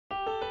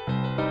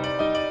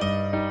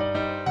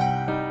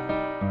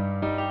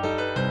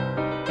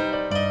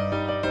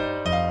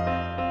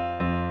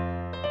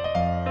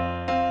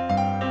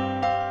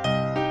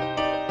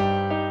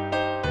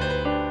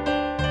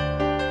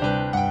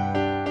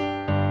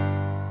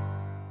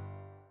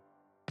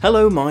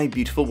Hello my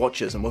beautiful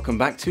watchers and welcome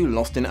back to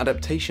Lost in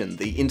Adaptation,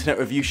 the internet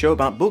review show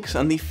about books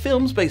and the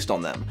films based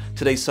on them.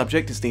 Today's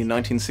subject is the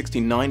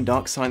 1969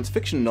 dark science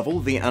fiction novel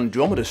The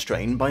Andromeda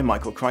Strain by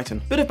Michael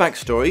Crichton. Bit of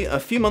backstory, a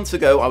few months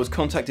ago I was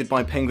contacted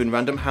by Penguin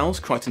Random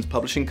House, Crichton's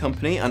publishing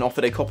company, and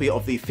offered a copy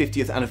of the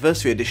 50th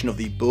anniversary edition of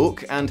the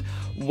book, and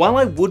while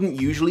I wouldn't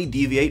usually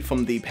deviate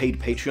from the paid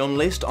Patreon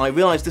list, I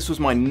realised this was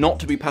my not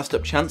to be passed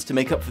up chance to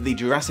make up for the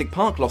Jurassic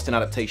Park Lost in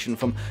Adaptation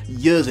from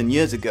years and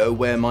years ago,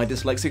 where my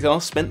dyslexic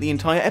ass spent the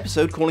entire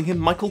episode calling him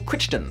Michael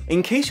Crichton.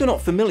 In case you're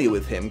not familiar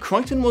with him,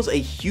 Crichton was a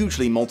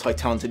hugely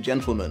multi-talented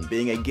gentleman,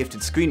 being a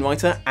gifted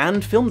screenwriter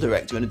and film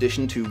director in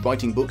addition to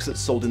writing books that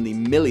sold in the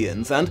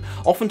millions, and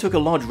often took a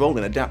large role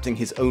in adapting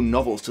his own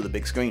novels to the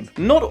big screen.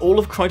 Not all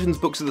of Crichton's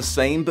books are the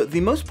same, but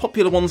the most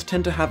popular ones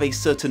tend to have a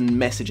certain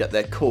message at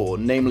their core,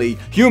 namely,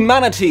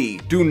 humanity!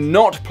 Do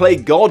not play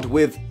God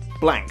with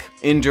blank.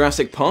 In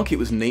Jurassic Park it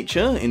was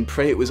nature, in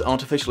Prey it was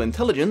artificial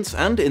intelligence,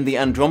 and in The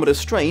Andromeda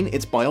Strain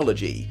it's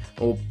biology.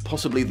 Or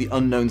possibly the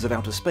unknowns of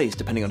outer space,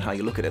 depending on how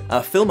you look at it.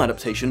 A film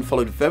adaptation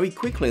followed very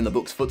quickly in the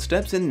book's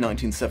footsteps in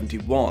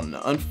 1971.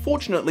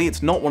 Unfortunately,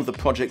 it's not one of the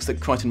projects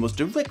that Crichton was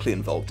directly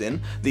involved in.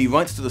 The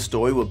rights to the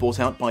story were bought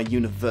out by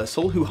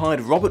Universal, who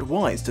hired Robert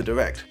Wise to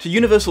direct. To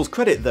Universal's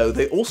credit though,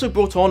 they also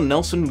brought on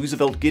Nelson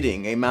Roosevelt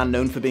Gidding, a man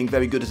known for being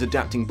very good at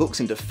adapting books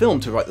into film,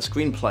 to write the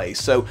screenplay,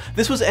 so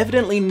this was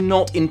evidently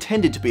not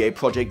intended to be a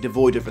project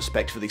devoid of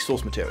respect for the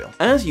source material.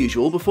 As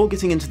usual, before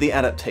getting into the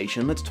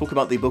adaptation, let's talk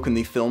about the book and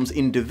the film's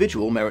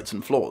individual merits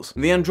and flaws.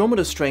 The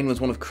Andromeda Strain was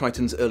one of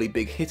Crichton's early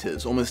big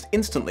hitters, almost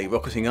instantly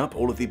rocketing up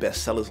all of the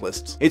bestsellers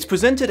lists. It's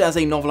presented as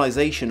a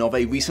novelization of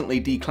a recently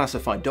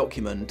declassified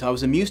document. I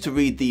was amused to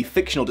read the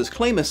fictional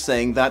disclaimer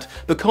saying that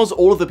because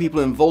all of the people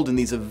involved in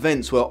these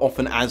events were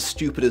often as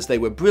stupid as they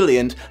were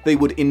brilliant, they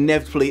would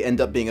inevitably end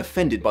up being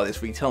offended by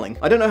this retelling.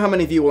 I don't know how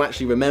many of you will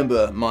actually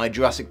remember my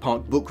Jurassic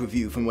Park book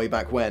review from way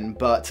back when,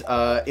 but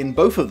in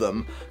both of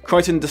them,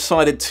 Crichton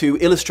decided to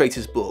illustrate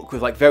his book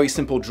with like very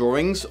simple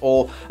drawings,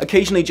 or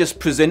occasionally just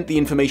present the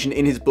information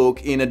in his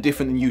book in a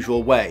different than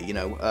usual way, you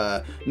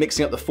know,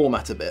 mixing up the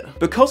format a bit.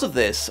 Because of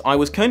this, I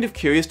was kind of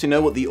curious to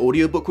know what the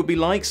audiobook would be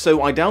like,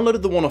 so I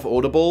downloaded the one off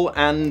Audible,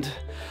 and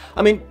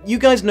I mean, you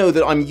guys know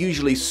that I'm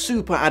usually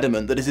super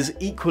adamant that it is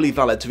equally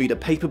valid to read a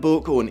paper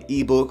book or an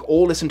ebook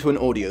or listen to an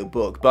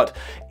audiobook, but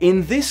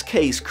in this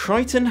case,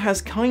 Crichton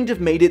has kind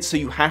of made it so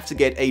you have to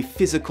get a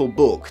physical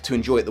book to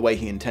enjoy it the way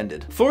he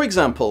intended. For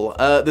example,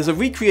 there's a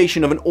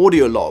recreation of an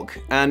audio log,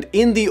 and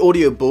in the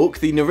audiobook,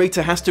 the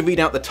narrator has to read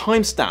out the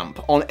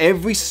timestamp on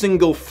every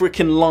single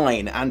frickin'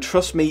 line, and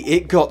trust me,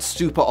 it got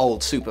super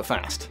old super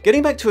fast.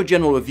 Getting back to a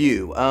general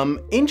review,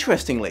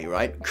 interestingly,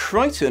 right,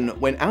 Crichton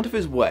went out of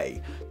his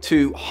way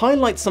to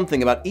highlight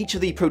something about each of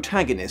the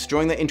protagonists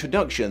during their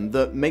introduction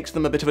that makes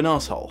them a bit of an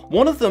asshole.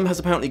 One of them has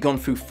apparently gone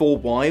through 4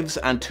 wives,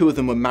 and 2 of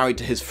them were married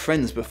to his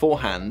friends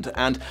beforehand,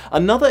 and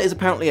another is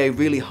apparently a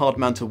really hard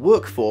man to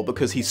work for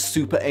because he's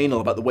super anal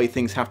about the way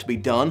things have to be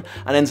done,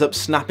 and ends up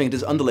snapping at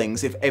his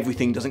underlings if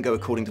everything doesn't go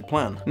according to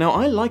plan. Now,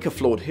 I like a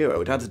flawed hero,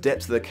 it adds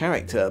depth to the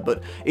character,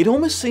 but it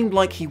almost seemed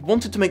like he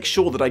wanted to make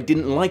sure that I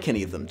didn't like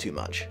any of them too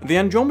much. The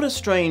Andromeda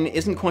Strain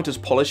isn't quite as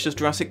polished as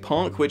Jurassic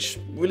Park, which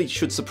really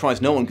should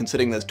surprise no one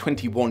considering there's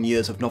 21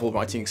 years of novel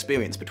writing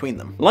experience between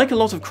them. Like a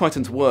lot of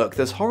Crichton's work,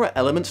 there's horror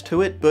elements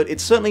to it, but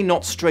it's certainly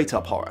not straight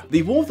up horror.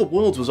 The War of the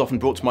Worlds was often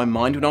brought to my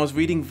mind when I was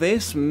reading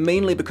this,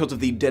 mainly because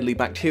of the deadly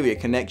bacteria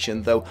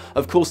connection, though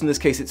of course in this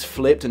case it's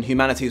flipped and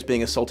humanity is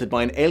being assaulted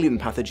by an alien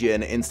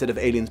pathogen instead of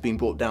aliens being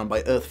brought down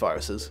by Earth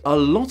viruses. A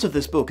lot of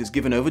this book is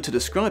given over to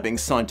describing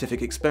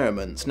scientific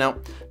experiments. Now,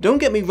 don't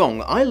get me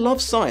wrong, I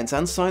love science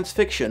and science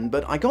fiction,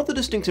 but I got the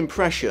distinct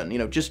impression, you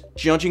know, just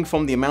judging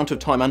from the amount of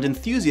time and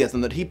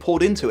enthusiasm that he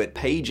poured into it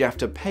page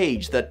after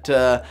page,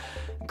 that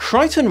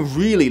Crichton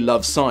really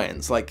loves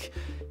science. Like,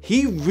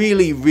 he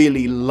really,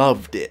 really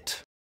loved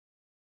it.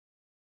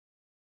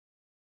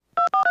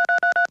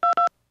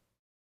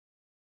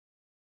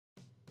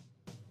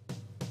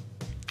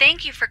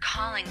 Thank you for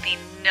calling the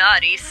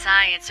Naughty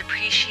Science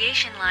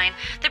Appreciation Line,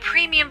 the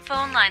premium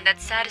phone line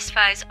that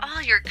satisfies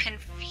all your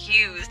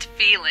confused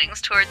feelings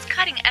towards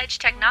cutting-edge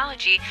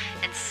technology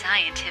and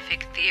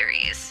scientific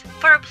theories.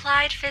 For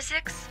applied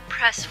physics,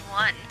 press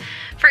 1.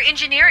 For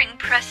engineering,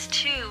 press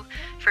 2.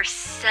 For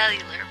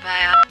cellular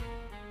biology,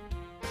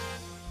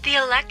 the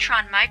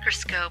electron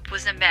microscope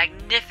was a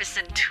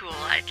magnificent tool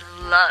I'd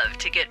love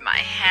to get my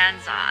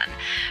hands on.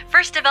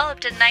 First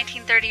developed in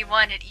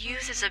 1931, it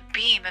uses a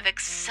beam of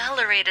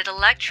accelerated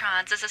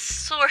electrons as a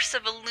source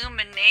of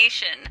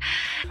illumination.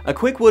 A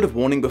quick word of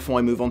warning before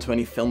I move on to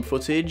any film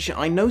footage.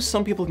 I know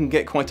some people can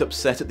get quite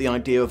upset at the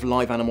idea of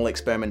live animal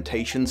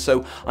experimentation,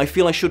 so I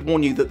feel I should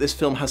warn you that this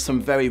film has some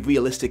very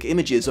realistic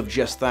images of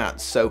just that,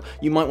 so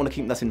you might want to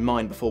keep that in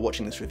mind before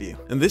watching this review.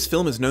 And this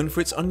film is known for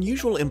its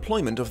unusual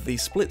employment of the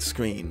split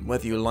screen. Adaptation.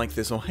 Whether you like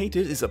this or hate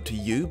it is up to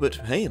you, but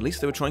hey, at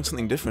least they were trying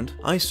something different.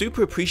 I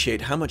super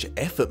appreciate how much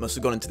effort must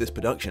have gone into this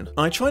production.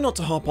 I try not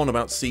to harp on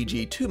about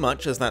CG too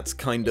much, as that's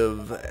kind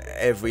of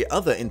every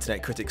other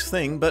internet critic's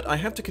thing, but I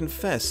have to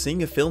confess,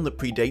 seeing a film that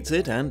predates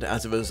it and,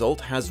 as a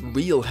result, has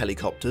real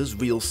helicopters,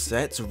 real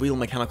sets, real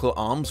mechanical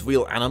arms,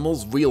 real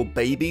animals, real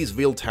babies,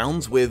 real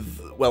towns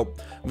with, well,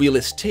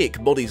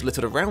 realistic bodies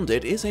littered around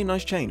it is a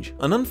nice change.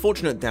 An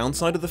unfortunate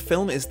downside of the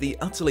film is the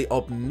utterly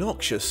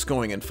obnoxious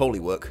scoring and Foley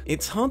work.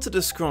 It's hard to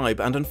describe,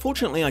 and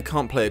unfortunately I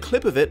can't play a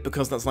clip of it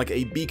because that's like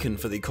a beacon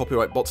for the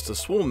copyright bots to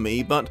swarm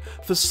me, but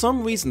for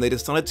some reason they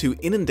decided to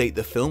inundate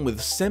the film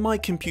with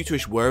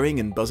semi-computerish whirring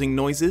and buzzing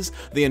noises.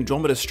 The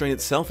Andromeda strain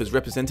itself is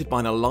represented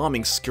by an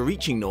alarming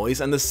screeching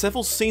noise, and there's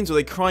several scenes with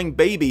a crying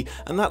baby,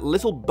 and that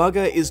little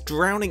bugger is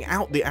drowning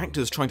out the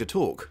actors trying to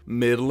talk.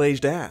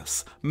 Middle-aged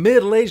ass.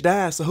 Middle-aged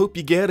ass. I hope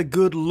you get a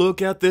good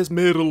look at this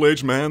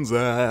middle-aged man's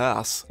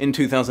ass. In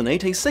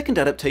 2008, a second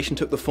adaptation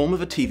took the form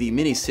of a TV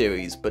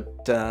miniseries,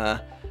 but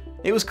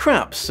it was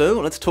crap, so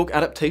let's talk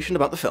adaptation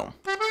about the film.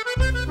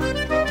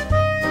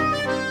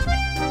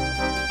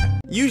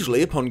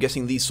 Usually, upon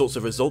getting these sorts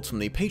of results from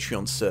the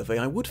Patreon survey,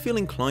 I would feel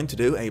inclined to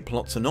do a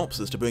plot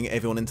synopsis to bring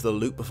everyone into the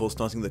loop before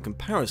starting the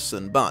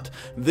comparison, but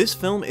this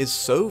film is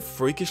so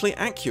freakishly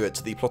accurate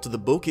to the plot of the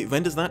book it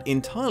renders that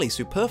entirely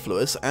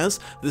superfluous, as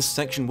this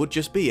section would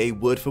just be a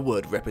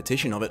word-for-word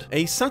repetition of it.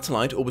 A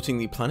satellite orbiting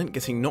the planet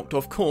getting knocked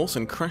off course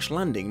and crash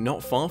landing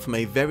not far from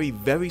a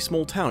very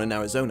small town in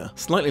Arizona.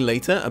 Slightly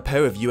later, a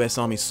pair of US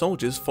Army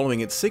soldiers following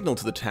its signal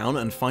to the town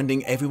and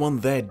finding everyone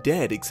there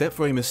dead except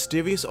for a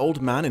mysterious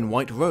old man in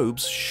white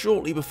robes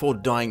shortly before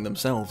dying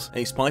themselves.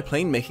 A spy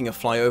plane making a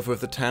flyover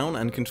of the town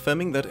and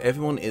confirming that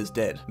everyone is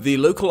dead. The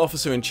local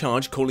officer in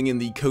charge calling in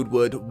the code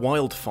word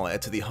wildfire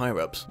to the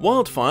higher-ups.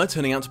 Wildfire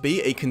turning out to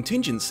be a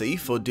contingency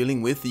for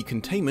dealing with the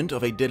containment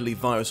of a deadly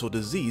virus or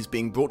disease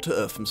being brought to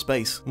Earth from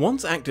space.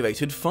 Once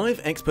activated,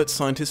 5 expert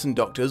scientists and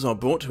doctors are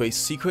brought to a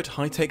secret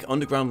high-tech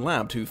underground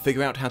lab to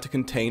figure out how to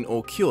contain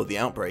or cure the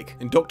outbreak.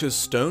 Doctors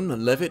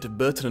Stone, Levitt,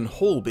 Burton and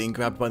Hall being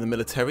grabbed by the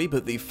military,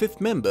 but the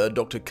 5th member,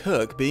 Dr.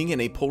 Kirk, being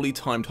in a poorly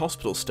timed hospital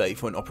stay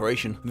for an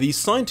operation. The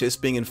scientists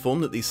being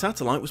informed that the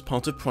satellite was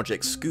part of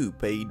Project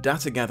Scoop, a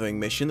data-gathering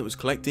mission that was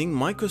collecting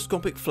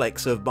microscopic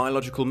flecks of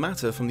biological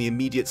matter from the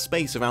immediate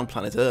space around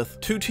planet Earth.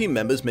 2 team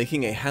members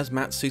making a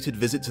hazmat-suited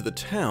visit to the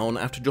town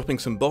after dropping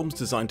some bombs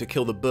designed to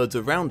kill the birds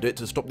around it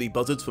to stop the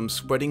buzzards from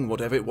spreading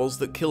whatever it was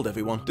that killed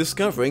everyone.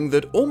 Discovering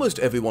that almost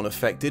everyone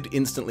affected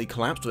instantly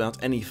collapsed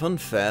without any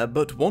funfare,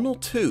 but 1 or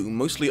 2,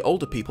 mostly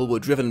older people, were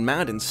driven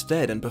mad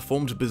instead and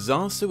performed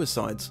bizarre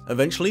suicides.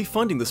 Eventually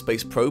finding the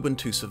space probe and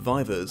 2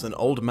 survivors, an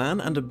old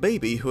man and a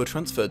baby who are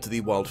transferred to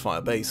the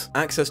Wildfire base.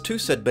 Access to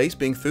said base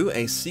being through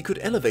a secret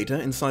elevator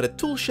inside a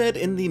tool shed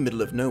in the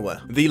middle of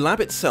nowhere. The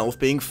lab itself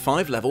being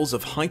 5 levels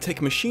of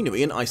high-tech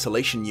machinery and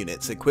isolation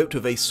units equipped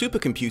with a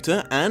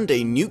supercomputer and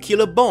a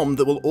nuclear bomb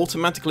that will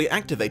automatically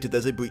activate if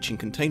there's a breach in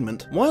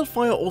containment.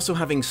 Wildfire also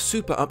having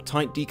super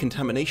uptight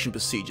decontamination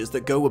procedures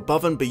that go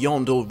above and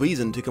beyond all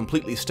reason to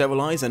completely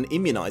sterilize and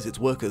immunize its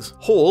workers.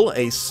 Hall,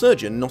 a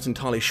surgeon not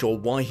entirely sure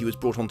why he was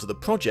brought onto the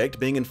project,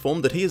 being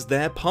informed that he is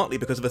there partly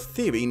because of a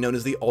theory known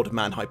as the odd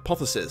man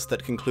hypothesis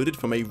that concluded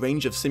from a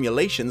range of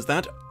simulations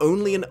that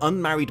only an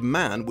unmarried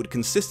man would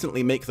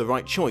consistently make the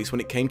right choice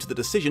when it came to the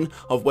decision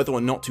of whether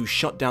or not to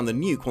shut down the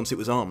nuke once it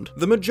was armed.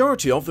 The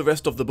majority of the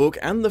rest of the book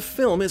and the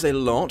film is a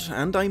lot,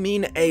 and I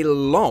mean a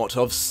lot,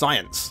 of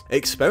science.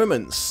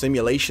 Experiments,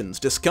 simulations,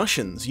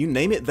 discussions, you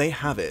name it, they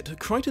have it.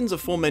 Crichton's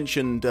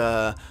aforementioned,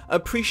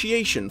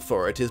 appreciation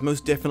for it is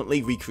most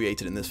definitely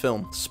recreated in this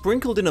film.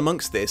 Sprinkled in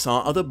amongst this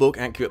are other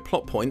book-accurate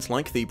plot points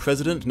like the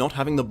president not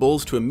having the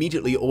balls to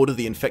immediately order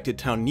the infected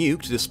town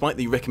nuked despite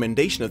the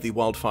recommendation of the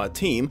Wildfire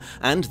team,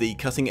 and the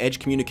cutting-edge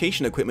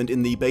communication equipment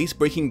in the base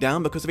breaking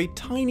down because of a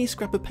tiny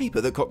scrap of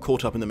paper that got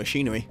caught up in the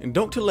machinery.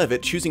 Dr.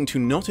 Levitt choosing to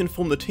not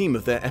inform the team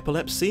of their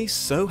epilepsy,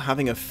 so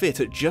having a fit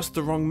at just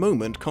the wrong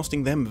moment,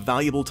 costing them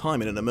valuable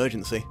time in an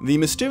emergency. The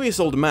mysterious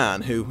old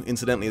man, who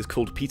incidentally is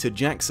called Peter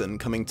Jackson,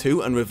 coming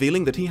to and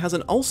revealing that he has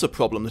an ulcer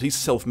problem that he's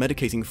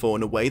self-medicating for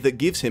in a way that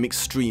gives him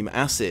extreme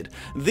acid.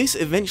 This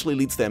eventually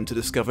leads them to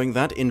discovering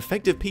that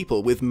infected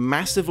people with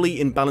massively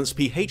imbalanced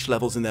pH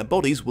levels in their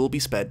bodies will be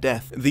spared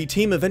death. The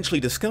team eventually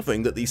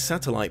discovering that the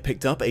satellite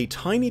picked up a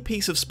tiny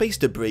piece of space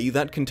debris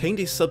that contained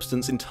a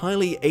substance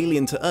entirely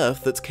alien to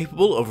Earth that's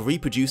capable of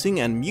reproducing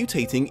and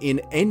mutating in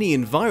any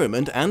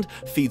environment and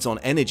feeds on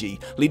energy,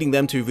 leading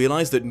them to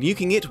realize that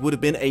nuking it would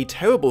have been a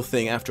terrible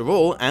thing after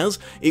all, as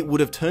it would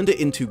have turned it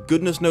into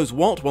goodness knows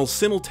what while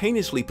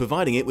simultaneously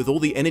providing it with all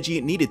the energy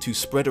it needed to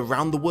spread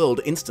around the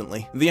world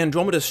instantly. The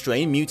Andromeda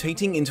strain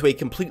mutating into a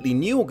completely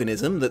new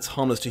organism that's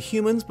harmless to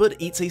humans but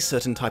eats a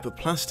certain type of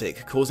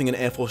plastic, causing an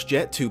Air Force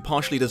jet to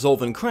partially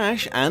dissolve and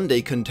crash, and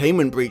a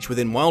containment breach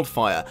within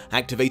Wildfire,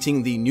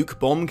 activating the nuke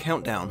bomb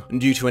countdown.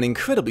 Due to an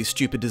incredibly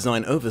stupid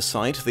design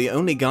oversight, the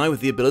only guy with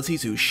the ability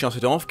to shut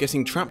it off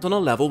getting trapped on a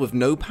level with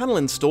no panel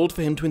installed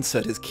for him to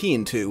insert his key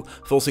into,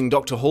 forcing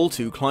Dr. Hall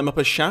to climb up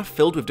a shaft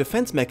filled with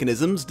defense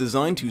mechanisms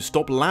designed to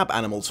stop lab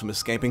animals from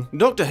escaping.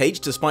 Dr.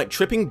 H, despite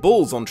tripping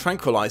balls on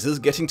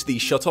tranquilizers, getting to the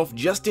shutoff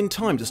just in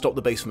time to stop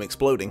the base from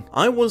exploding.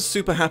 I was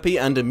super happy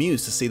and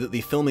amused to see that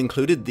the film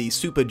included the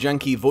super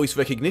janky voice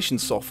recognition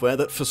software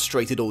that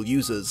frustrated all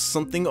users,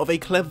 something of a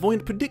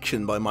clairvoyant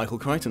prediction by Michael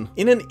Crichton.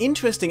 In an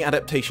interesting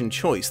adaptation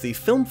choice, the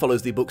film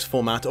follows the book's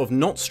format of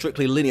not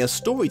strictly linear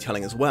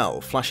storytelling as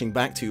well, flashing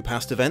back to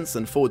past events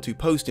and forward to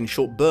post in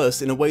short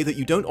bursts in a way that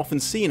you don't often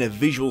see in a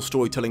visual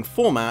storytelling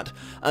format,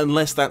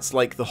 unless that's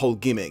like the whole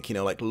gimmick, you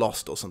know, like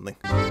Lost or something.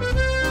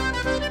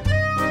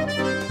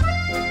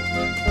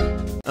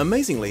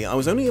 Amazingly, I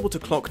was only able to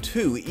clock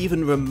 2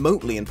 even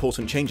remotely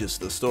important changes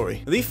to the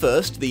story. The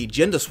first, the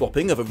gender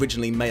swapping of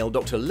originally male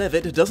Dr.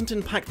 Levitt, doesn't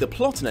impact the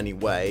plot in any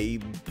way,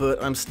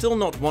 but I'm still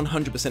not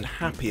 100%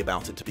 happy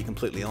about it, to be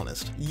completely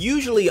honest.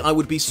 Usually I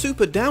would be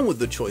super down with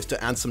the choice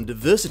to add some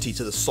diversity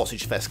to the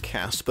Sausage Fest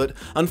cast, but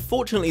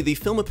unfortunately the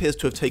film appears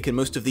to have taken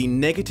most of the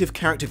negative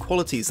character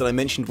qualities that I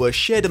mentioned were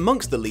shared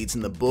amongst the leads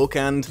in the book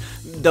and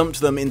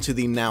dumped them into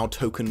the now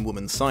token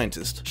woman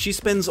scientist. She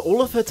spends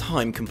all of her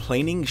time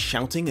complaining,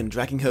 shouting, and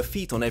dragging her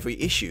feet on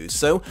every issue,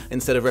 so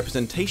instead of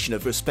representation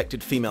of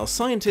respected female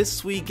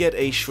scientists, we get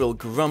a shrill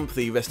grump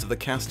the rest of the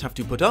cast have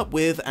to put up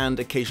with and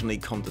occasionally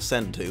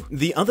condescend to.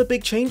 The other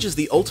big change is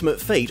the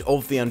ultimate fate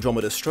of the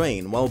Andromeda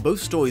strain. While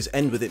both stories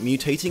end with it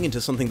mutating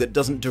into something that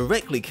doesn't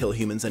directly kill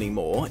humans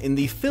anymore, in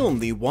the film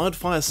the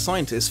Wildfire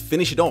scientists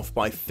finish it off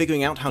by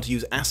figuring out how to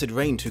use acid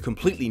rain to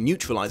completely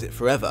neutralize it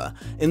forever.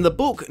 In the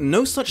book,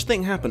 no such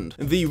thing happened.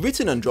 The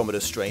written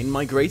Andromeda strain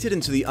migrated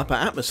into the upper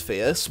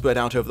atmosphere, spread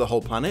out over the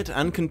whole planet,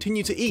 and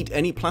continued to eat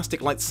any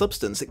plastic-like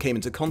substance it came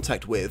into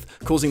contact with,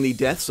 causing the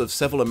deaths of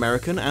several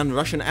American and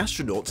Russian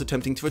astronauts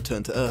attempting to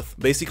return to Earth.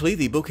 Basically,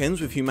 the book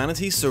ends with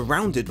humanity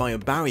surrounded by a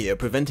barrier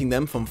preventing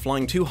them from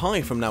flying too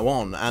high from now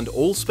on, and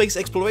all space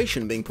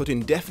exploration being put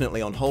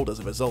indefinitely on hold as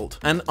a result.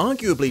 An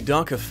arguably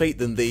darker fate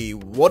than the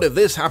 "what if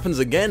this happens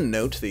again"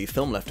 note the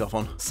film left off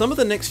on. Some of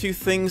the next few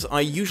things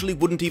I usually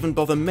wouldn't even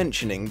bother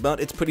mentioning, but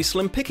it's pretty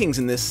slim pickings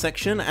in this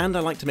section, and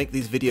I like to make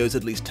these videos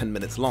at least 10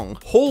 minutes long.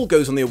 Hall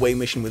goes on the away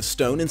mission with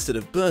Stone instead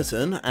of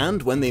Burton,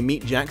 and when they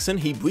meet Jackson,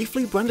 he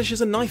briefly brandishes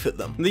a knife at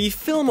them. The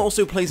film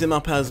also plays him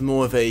up as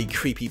more of a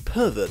creepy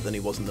pervert than he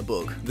was in the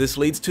book. This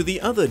leads to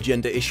the other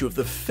gender issue of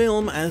the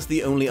film, as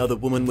the only other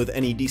woman with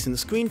any decent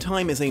screen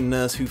time is a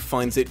nurse who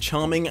finds it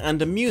charming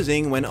and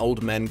amusing when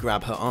old men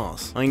grab her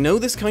ass. I know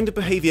this kind of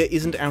behavior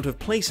isn't out of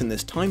place in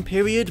this time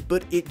period,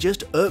 but it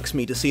just irks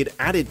me to see it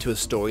added to a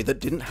story that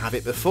didn't have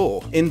it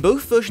before. In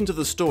both versions of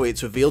the story,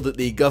 it's revealed that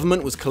the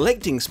government was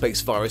collecting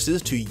space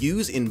viruses to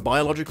use in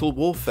biological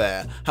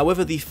warfare.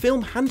 However, the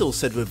film handles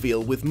said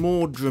reveal with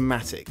more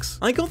dramatics.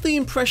 I got the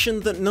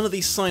impression that none of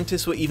these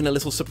scientists were even a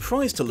little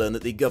surprised to learn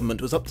that the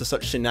government was up to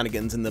such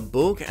shenanigans in the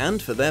book,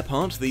 and for their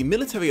part, the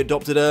military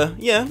adopted a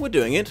 "yeah, we're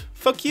doing it,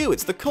 fuck you,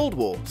 it's the Cold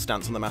War"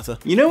 stance on the matter.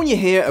 You know when you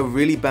hear a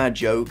really bad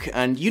joke,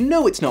 and you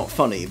know it's not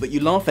funny, but you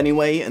laugh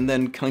anyway and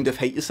then kind of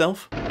hate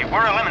yourself? If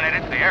we're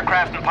eliminated, the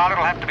aircraft and pilot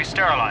will have to be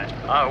sterilized.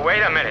 Oh,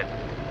 wait a minute.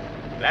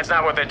 That's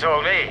not what they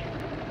told me.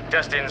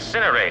 Just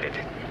incinerated.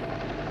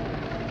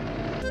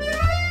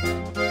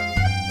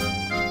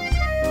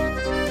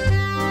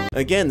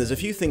 Again, there's a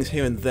few things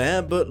here and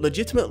there, but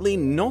legitimately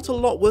not a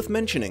lot worth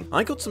mentioning.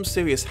 I got some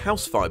serious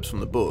House vibes from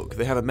the book.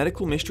 They have a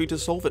medical mystery to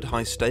solve at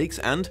high stakes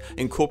and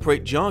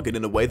incorporate jargon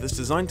in a way that's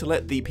designed to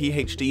let the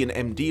PhD and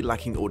MD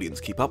lacking audience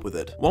keep up with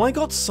it. While I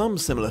got some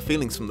similar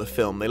feelings from the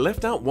film, they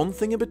left out one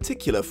thing in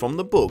particular from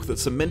the book that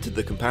cemented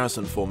the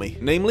comparison for me,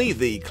 namely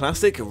the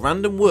classic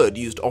random word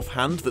used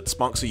offhand that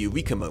sparks a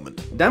eureka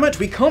moment. Damn it,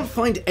 we can't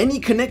find any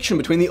connection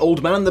between the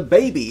old man and the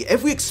baby.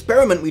 Every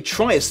experiment we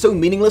try is so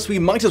meaningless we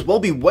might as well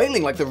be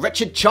wailing like the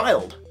wretched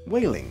child.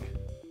 Wailing?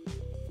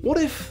 What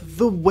if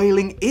the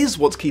wailing is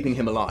what's keeping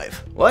him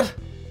alive? What?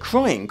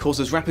 Crying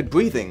causes rapid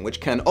breathing, which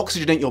can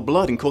oxygenate your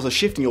blood and cause a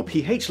shift in your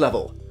pH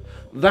level.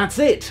 That's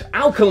it!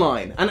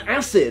 Alkaline and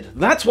acid!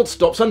 That's what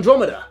stops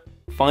Andromeda!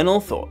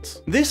 Final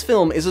thoughts. This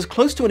film is as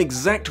close to an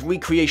exact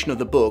recreation of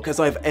the book as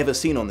I've ever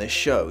seen on this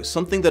show,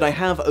 something that I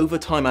have over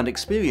time and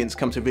experience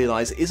come to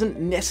realize isn't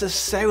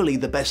necessarily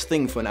the best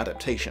thing for an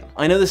adaptation.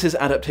 I know this is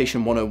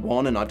Adaptation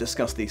 101 and I've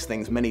discussed these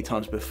things many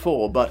times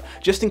before, but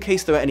just in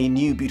case there are any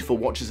new beautiful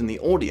watchers in the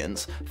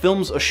audience,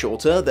 films are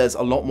shorter, there's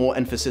a lot more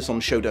emphasis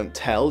on show don't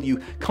tell,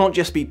 you can't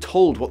just be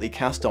told what the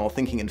cast are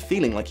thinking and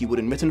feeling like you would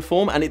in written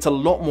form, and it's a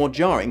lot more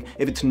jarring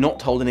if it's not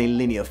told in a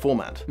linear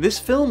format. This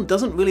film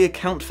doesn't really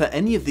account for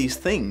any of these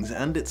things,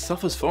 and it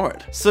suffers for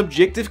it.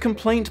 Subjective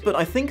complaint, but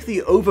I think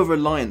the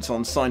over-reliance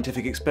on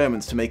scientific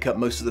experiments to make up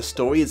most of the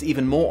story is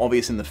even more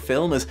obvious in the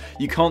film, as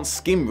you can't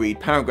skim-read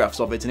paragraphs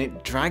of it and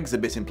it drags a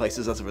bit in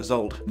places as a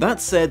result. That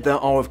said, there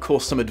are of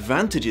course some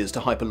advantages to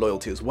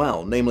hyper-loyalty as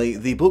well, namely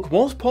the book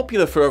was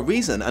popular for a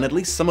reason, and at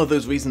least some of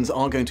those reasons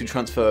are going to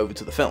transfer over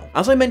to the film.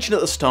 As I mentioned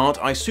at the start,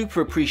 I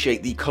super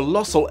appreciate the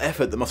colossal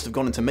effort that must have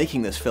gone into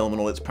making this film and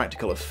all its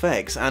practical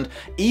effects, and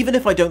even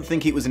if I don't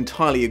think it was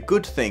entirely a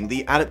good thing,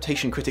 the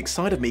adaptation critic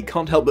side of me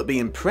can't help but be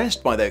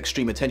impressed by their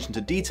extreme attention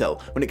to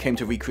detail when it came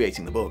to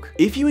recreating the book.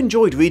 If you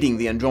enjoyed reading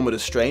The Andromeda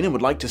Strain and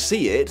would like to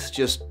see it,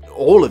 just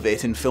all of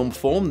it in film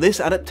form, this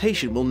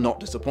adaptation will not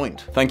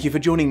disappoint. Thank you for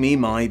joining me,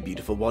 my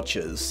beautiful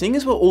watchers. Seeing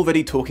as we're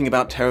already talking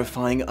about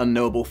terrifying,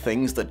 unknowable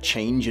things that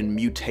change and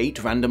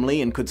mutate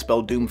randomly and could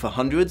spell doom for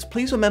hundreds,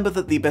 please remember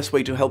that the best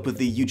way to help with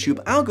the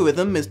YouTube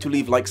algorithm is to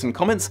leave likes and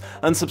comments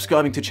and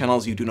subscribing to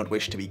channels you do not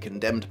wish to be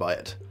condemned by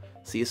it.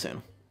 See you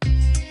soon.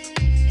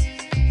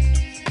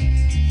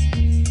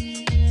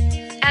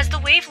 As the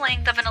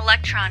wavelength of an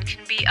electron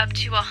can be up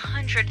to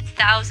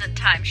 100,000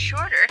 times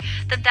shorter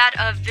than that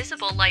of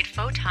visible light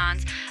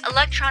photons,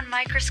 electron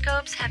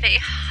microscopes have a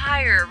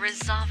higher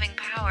resolving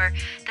power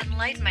than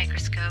light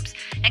microscopes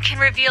and can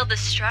reveal the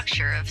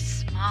structure of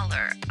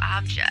smaller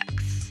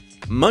objects.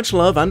 Much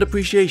love and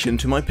appreciation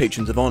to my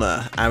patrons of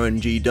honor,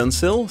 Aaron G.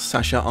 Dunsill,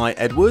 Sasha I.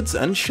 Edwards,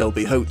 and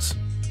Shelby Holtz.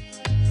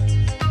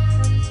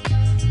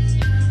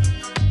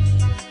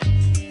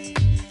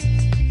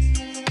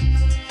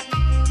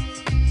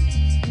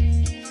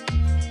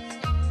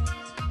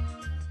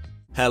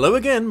 Hello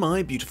again,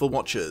 my beautiful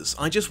watchers.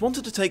 I just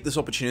wanted to take this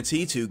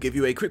opportunity to give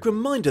you a quick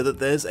reminder that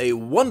there's a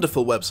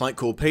wonderful website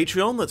called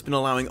Patreon that's been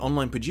allowing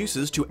online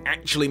producers to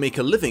actually make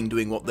a living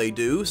doing what they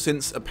do,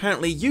 since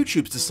apparently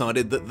YouTube's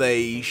decided that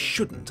they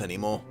shouldn't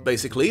anymore.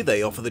 Basically,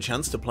 they offer the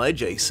chance to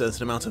pledge a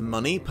certain amount of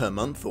money per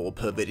month or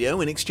per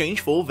video in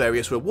exchange for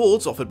various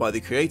rewards offered by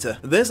the creator.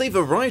 There's a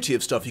variety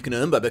of stuff you can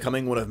earn by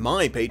becoming one of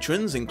my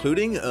patrons,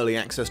 including early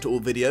access to all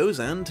videos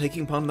and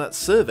taking part in that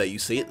survey you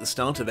see at the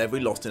start of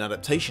every Lost in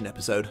Adaptation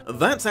episode.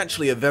 That's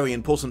actually a very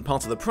important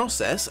part of the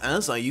process,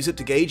 as I use it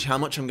to gauge how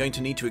much I'm going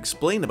to need to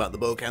explain about the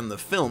book and the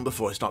film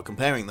before I start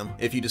comparing them.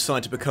 If you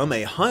decide to become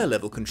a higher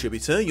level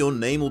contributor, your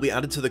name will be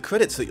added to the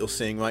credits that you're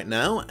seeing right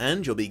now,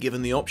 and you'll be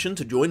given the option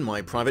to join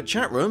my private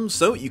chat room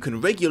so you can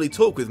regularly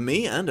talk with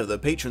me and other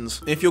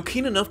patrons. If you're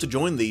keen enough to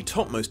join the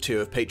topmost tier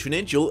of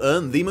patronage, you'll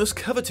earn the most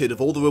coveted of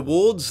all the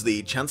rewards,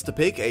 the chance to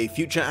pick a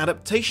future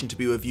adaptation to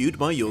be reviewed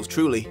by yours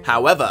truly.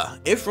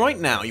 However, if right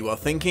now you are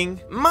thinking,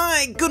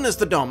 my goodness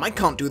the Dom, I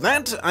can't do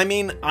that,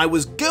 I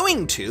was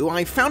going to.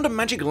 I found a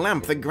magic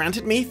lamp that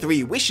granted me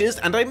 3 wishes,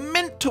 and I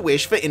meant to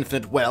wish for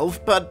infinite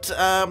wealth, but,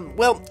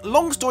 well,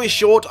 long story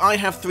short, I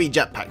have 3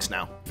 jetpacks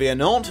now. Fear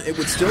not, it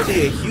would still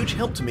be a huge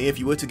help to me if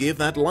you were to give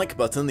that like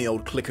button the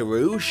old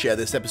clickaroo, share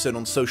this episode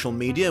on social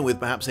media with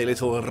perhaps a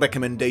little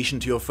recommendation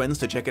to your friends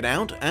to check it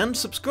out, and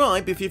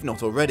subscribe if you've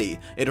not already.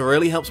 It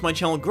really helps my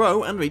channel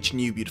grow and reach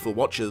new beautiful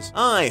watchers.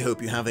 I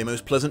hope you have a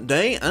most pleasant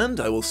day, and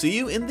I will see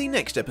you in the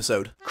next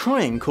episode.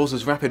 Crying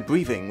causes rapid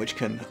breathing, which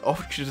can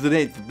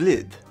oxygenate the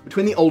blood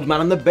between the old man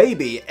and the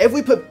baby.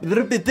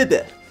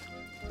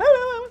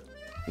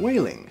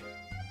 Wailing.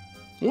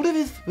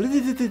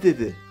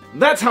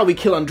 That's how we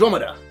kill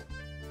Andromeda!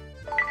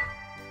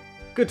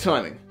 Good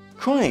timing.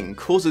 Crying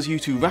causes you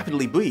to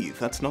rapidly breathe.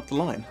 That's not the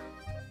line.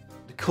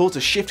 It causes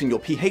a shift in your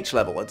pH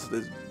level. It's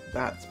a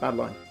bad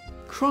line.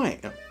 Crying.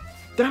 Oh,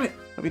 damn it!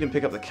 Hope you didn't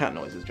pick up the cat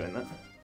noises during that.